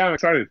 But yeah, I'm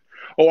excited.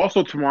 Oh,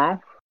 also tomorrow.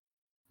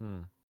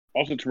 I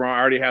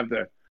already have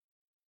the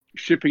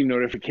shipping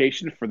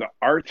notification for the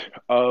Art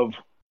of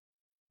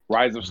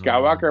Rise of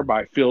Skywalker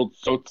by Phil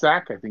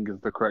Sotzak, I think is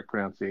the correct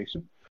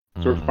pronunciation.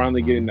 So we're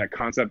finally getting that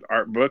concept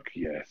art book.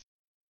 Yes.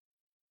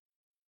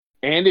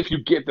 And if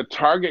you get the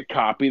Target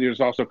copy, there's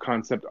also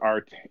concept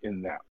art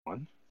in that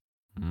one.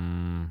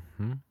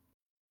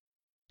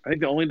 I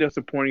think the only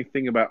disappointing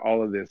thing about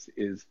all of this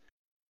is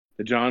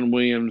the John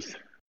Williams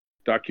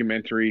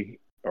documentary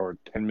or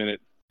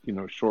 10-minute,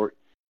 short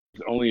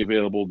is only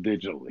available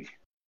digitally.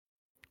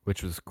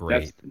 Which was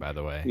great, by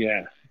the way.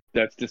 Yeah,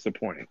 that's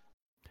disappointing.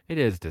 It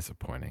is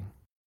disappointing.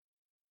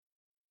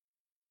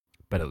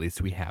 But at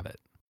least we have it.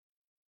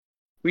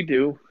 We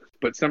do,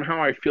 but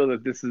somehow I feel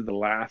that this is the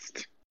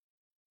last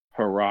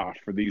hurrah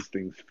for these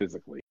things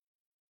physically.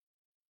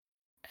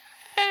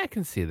 I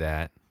can see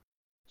that.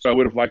 So I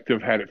would have liked to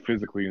have had it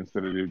physically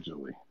instead of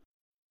digitally.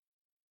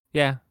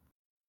 Yeah.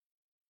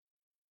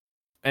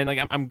 And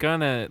I'm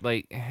gonna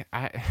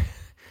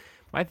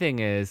my thing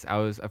is,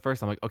 at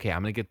first I'm like, okay,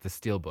 I'm gonna get the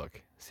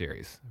Steelbook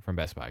series from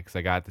Best Buy because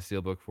I got the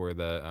Steelbook for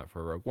the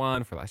for Rogue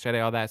One, for Last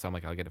Jedi, all that. So I'm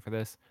like, I'll get it for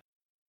this.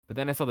 But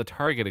then I saw the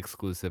Target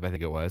exclusive, I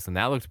think it was, and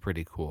that looked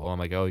pretty cool. I'm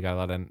like, oh, you got a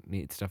lot of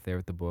neat stuff there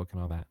with the book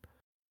and all that.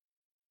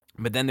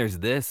 But then there's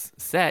this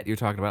set you're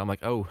talking about. I'm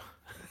like, oh,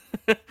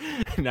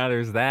 now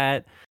there's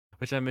that.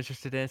 which I'm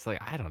interested in. It's like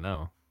I don't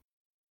know.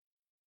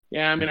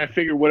 Yeah, I mean, I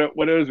figured what I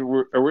was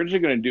originally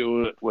going to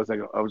do was I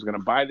was going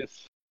to buy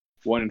this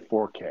one in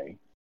 4K,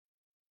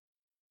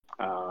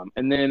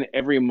 and then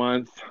every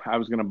month I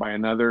was going to buy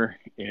another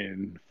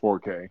in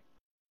 4K.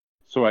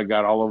 So I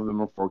got all of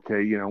them in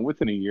 4K,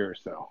 within a year or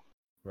so.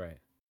 Right.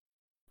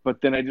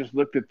 But then I just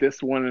looked at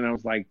this one and I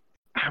was like,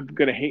 I'm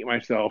going to hate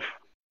myself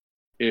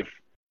if,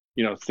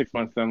 6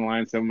 months down the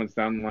line, 7 months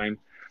down the line,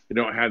 they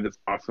don't have this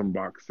awesome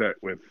box set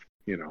with,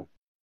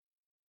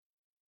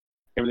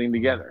 everything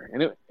together.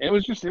 And it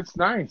was just, it's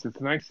nice. It's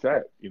a nice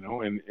set,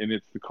 and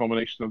it's the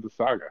culmination of the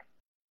saga.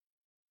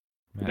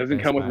 It doesn't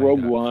come with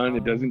Rogue One.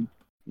 It doesn't,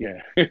 yeah.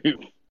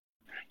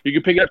 You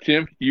can pick it up,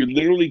 Tim. You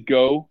literally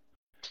go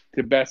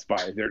to Best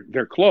Buy.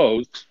 They're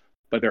closed,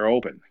 but they're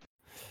open.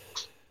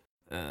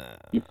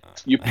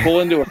 You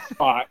pull into a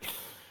spot,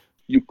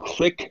 you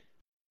click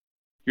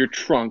your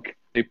trunk,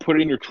 they put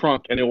it in your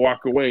trunk, and they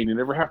walk away, and you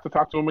never have to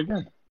talk to them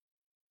again.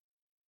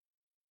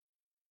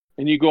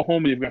 And you go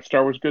home and you've got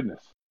Star Wars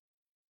goodness.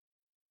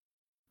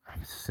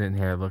 I'm sitting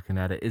here looking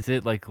at it. Is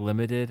it like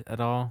limited at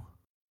all?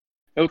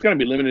 It's going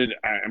to be limited.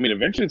 I mean,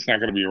 eventually it's not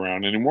going to be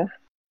around anymore.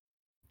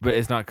 But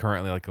it's not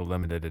currently like a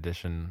limited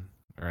edition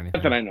or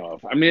anything. Not that I know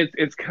of. I mean,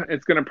 it's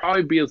going to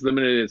probably be as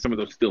limited as some of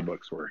those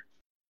steelbooks were.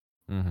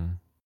 Mm-hmm.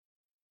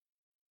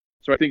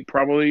 So I think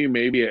probably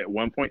maybe at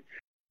one point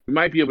we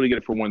might be able to get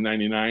it for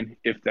 $199,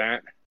 if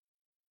that.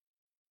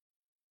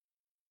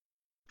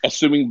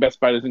 Assuming Best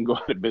Buy doesn't go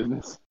out of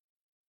business.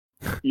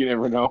 You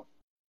never know.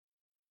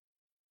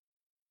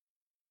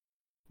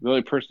 The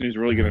only person who's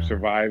really going to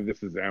survive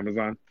this is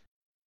Amazon.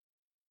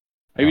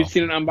 Have you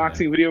seen an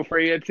unboxing video for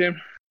it yet, Tim?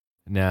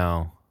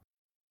 No.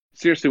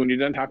 Seriously, when you're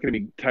done talking to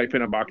me, type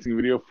in unboxing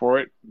video for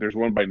it. There's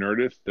one by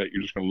Nerdist that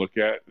you're just going to look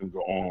at and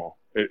go, oh,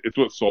 it's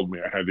what sold me.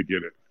 I had to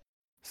get it.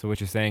 So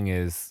what you're saying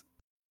is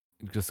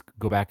just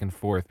go back and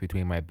forth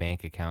between my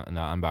bank account and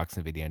the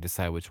unboxing video and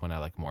decide which one I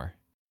like more.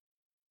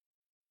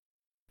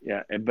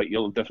 Yeah, but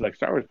you'll definitely like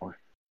Star Wars more.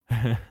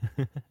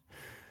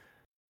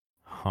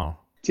 Huh.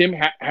 Tim,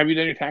 have you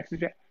done your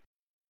taxes yet?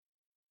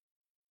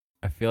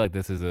 I feel like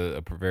this is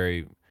a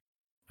very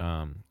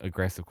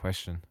aggressive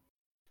question.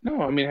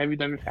 No, I mean, have you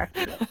done your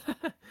taxes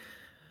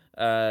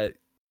yet?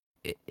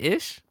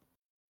 Ish.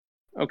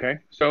 Okay,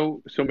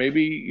 so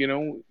maybe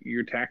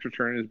your tax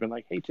return has been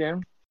like, hey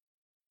Tim,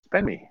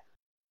 spend me.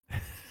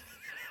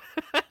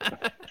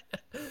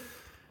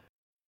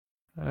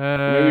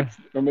 Or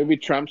maybe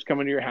Trump's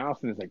coming to your house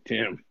and it's like,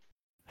 Tim,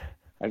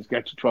 I just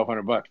got you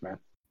 $1,200, man.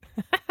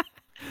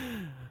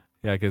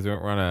 Yeah, because we're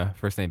on a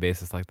first name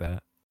basis like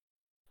that.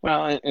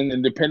 Well, and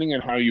then depending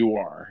on how you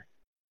are,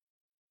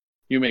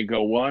 you may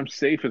go, well, I'm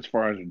safe as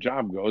far as a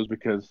job goes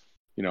because,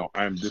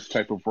 I'm this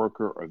type of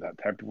worker or that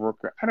type of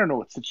worker. I don't know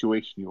what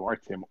situation you are,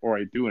 Tim, or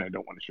I do, and I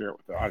don't want to share it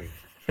with the audience.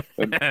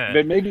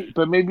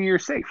 but maybe you're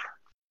safe.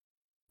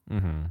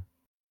 Mm-hmm.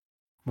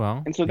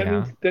 Well, and so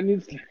that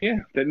needs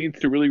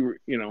to really,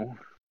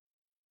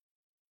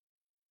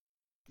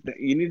 that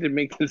you need to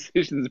make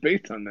decisions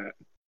based on that,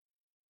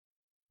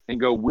 and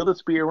go, will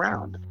this be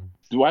around?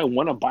 Do I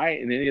want to buy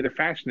it in any other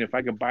fashion if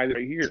I could buy it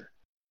right here?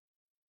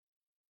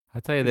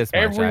 I'll tell you this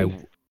much.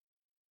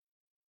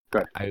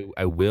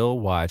 I will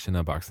watch an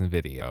unboxing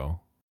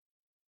video.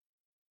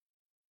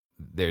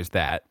 There's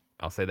that.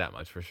 I'll say that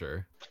much for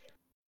sure.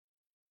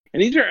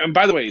 And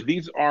by the way,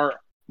 these are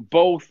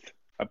both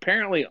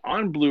apparently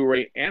on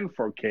Blu-ray and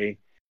 4K.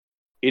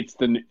 It's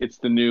the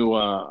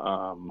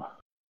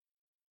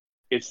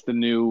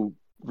new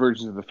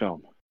versions of the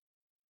film. Does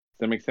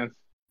that make sense?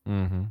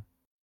 Mm-hmm.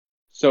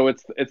 So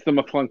it's the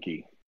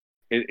McClunky.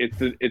 It's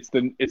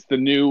the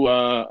new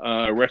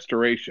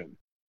restoration.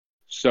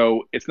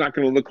 So it's not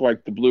going to look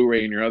like the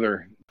Blu-ray in your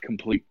other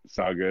complete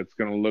saga. It's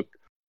going to look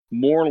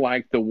more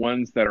like the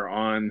ones that are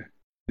on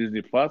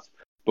Disney Plus,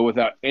 but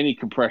without any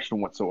compression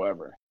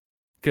whatsoever.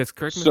 Because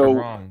correct me if I'm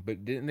wrong,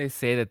 but didn't they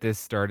say that this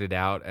started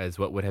out as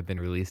what would have been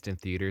released in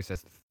theaters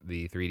as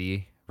the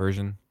 3D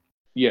version?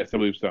 Yes, I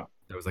believe so.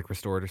 That was like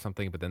restored or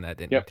something, but then that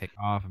didn't take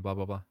off and blah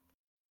blah blah.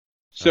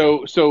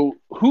 So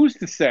who's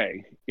to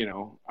say?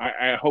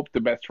 I hope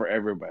the best for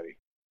everybody,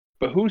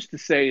 but who's to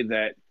say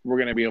that we're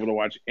going to be able to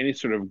watch any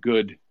sort of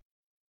good,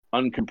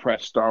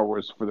 uncompressed Star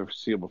Wars for the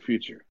foreseeable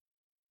future?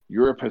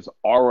 Europe has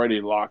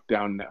already locked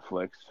down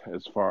Netflix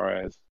as far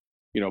as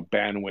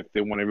bandwidth.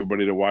 They want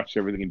everybody to watch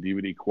everything in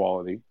DVD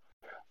quality.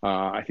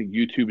 I think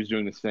YouTube is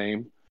doing the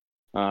same.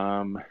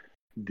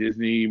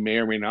 Disney may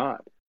or may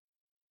not.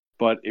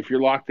 But if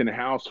you're locked in a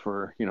house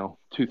for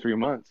 2-3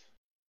 months,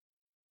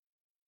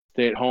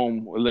 stay at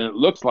home. Well, then it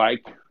looks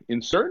like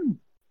in certain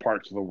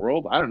parts of the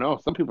world, I don't know.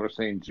 Some people are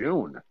saying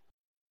June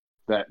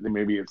that they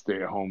maybe have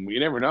stay at home. You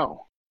never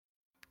know.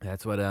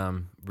 That's what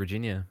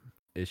Virginia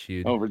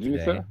issued. Oh, Virginia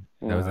today. said?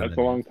 Yeah, that's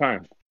a long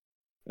time.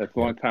 That's a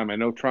long time. I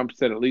know Trump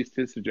said at least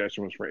his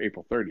suggestion was for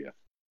April 30th,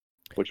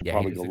 which will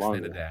probably go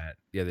longer. That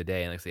the other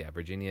day, and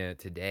Virginia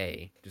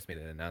today just made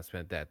an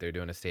announcement that they're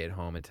doing a stay at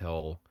home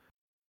until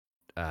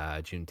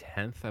June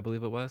 10th, I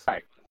believe it was.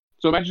 Right.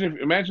 So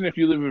imagine if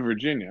you live in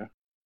Virginia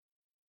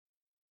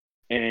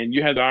and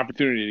you had the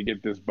opportunity to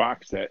get this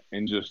box set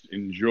and just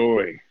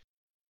enjoy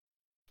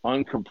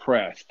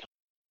uncompressed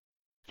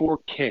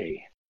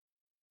 4K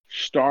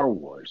Star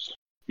Wars.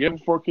 You have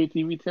a 4K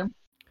TV, Tim?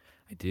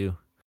 I do.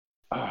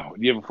 Oh,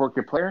 do you have a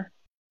 4K player?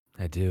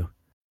 I do.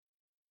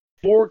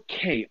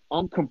 4K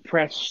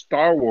uncompressed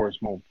Star Wars,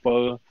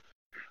 mofo,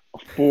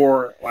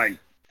 for like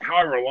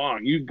however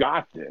long. You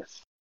got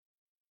this.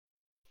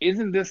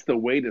 Isn't this the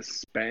way to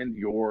spend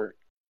your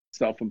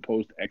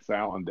self-imposed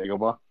exile on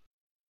Dagobah?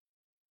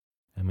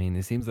 I mean,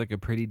 it seems like a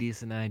pretty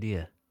decent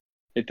idea.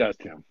 It does,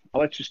 Tim.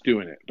 I'll let you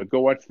stew in it, but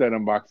go watch that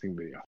unboxing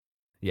video.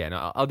 Yeah,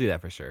 no, I'll do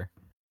that for sure.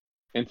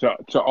 And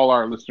to all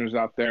our listeners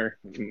out there,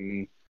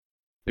 it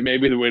may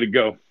be the way to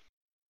go.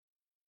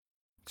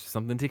 Just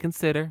something to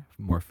consider.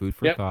 More food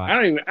for thought. I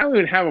don't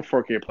even have a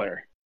 4K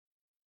player.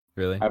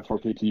 Really? I have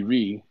 4K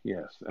TV,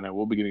 yes, and I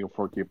will be getting a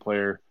 4K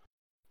player.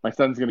 My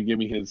son's going to give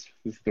me his.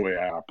 This is the way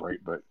I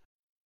operate, but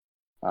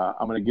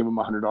I'm going to give him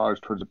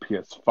 $100 towards a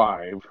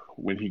PS5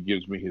 when he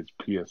gives me his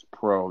PS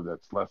Pro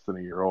that's less than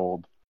a year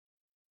old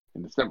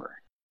in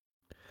December.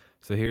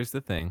 So here's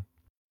the thing.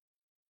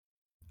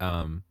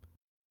 I'm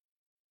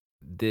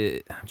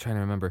trying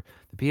to remember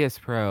the PS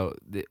Pro.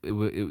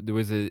 There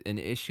was an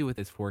issue with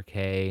its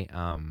 4K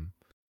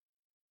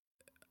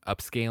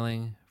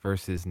upscaling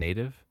versus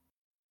native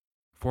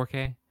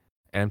 4K,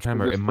 and I'm trying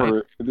to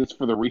remember. Is this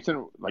for the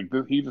recent? Like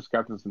this, he just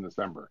got this in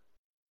December.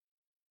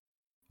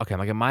 Okay,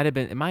 like it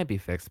might be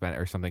fixed by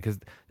or something, because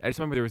I just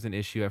remember there was an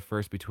issue at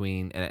first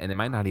between, and it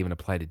might not even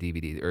apply to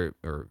DVD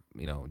or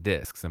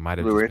discs. It might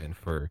have just been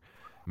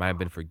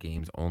for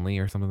games only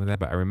or something like that.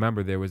 But I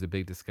remember there was a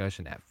big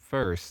discussion at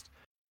first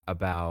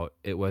about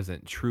it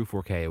wasn't true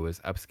 4K; it was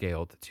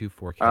upscaled to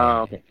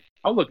 4K. Okay,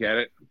 I'll look at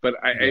it, but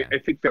I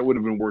think that would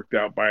have been worked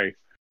out by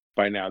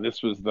now.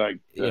 This was like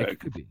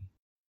it could be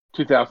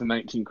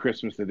 2019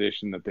 Christmas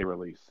edition that they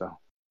released. So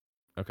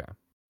okay,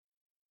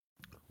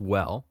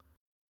 well.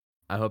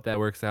 I hope that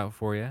works out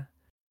for you.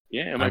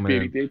 Yeah, it might be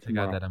a day check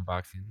tomorrow. out that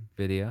unboxing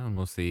video, and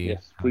we'll see how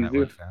please that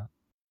works out.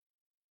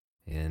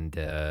 And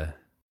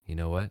you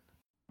know what?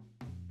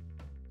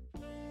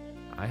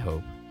 I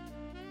hope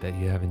that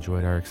you have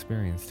enjoyed our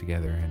experience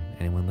together, and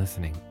anyone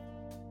listening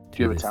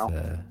to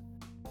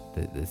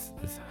this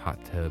this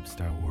hot tub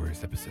Star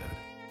Wars episode.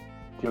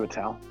 Do you have a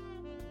towel?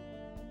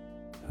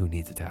 Who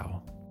needs a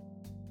towel?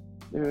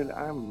 Dude,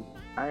 I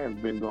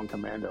have been going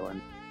commando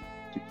and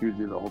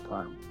jacuzzi the whole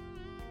time.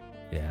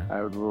 Yeah.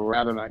 I would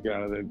rather not get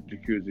out of the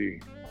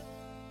jacuzzi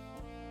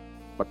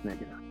buck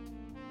naked.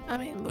 I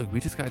mean, look,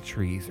 we just got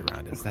trees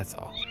around us. That's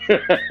all.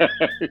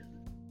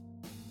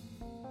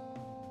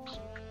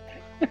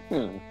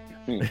 Can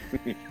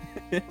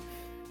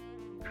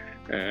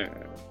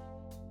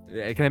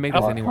I make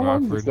this any more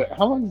awkward?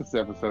 How long is this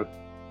episode?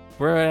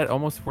 We're at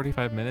almost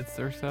 45 minutes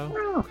or so.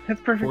 Oh,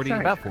 that's perfect.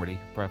 About 40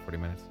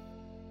 minutes.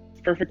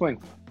 It's perfect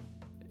length.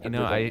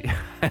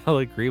 I'll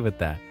agree with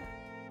that.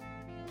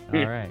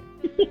 All right.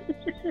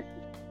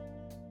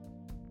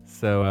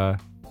 So,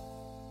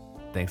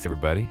 thanks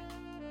everybody.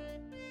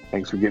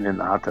 Thanks for getting in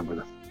the hot tub with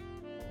us.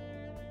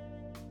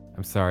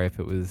 I'm sorry if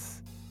it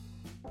was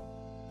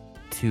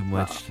too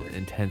much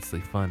intensely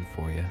fun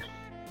for you.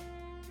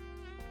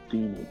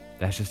 Steamy.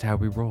 That's just how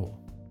we roll.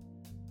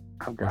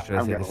 Or should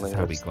I say this is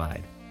how we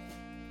glide?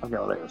 I've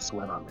got a layer of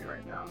sweat on me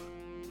right now.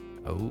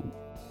 Oh.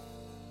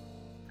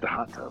 The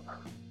hot tub.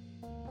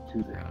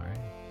 Tuesday. All right.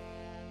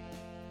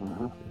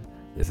 Mm-hmm.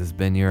 This has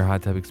been your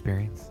hot tub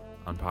experience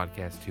on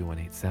podcast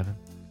 2187.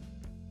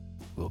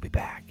 We'll be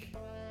back.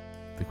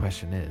 The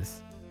question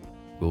is,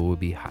 will we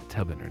be hot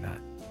tubbing or not?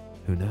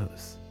 Who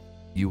knows?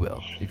 You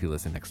will if you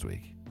listen next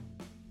week.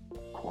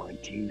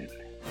 Quarantine.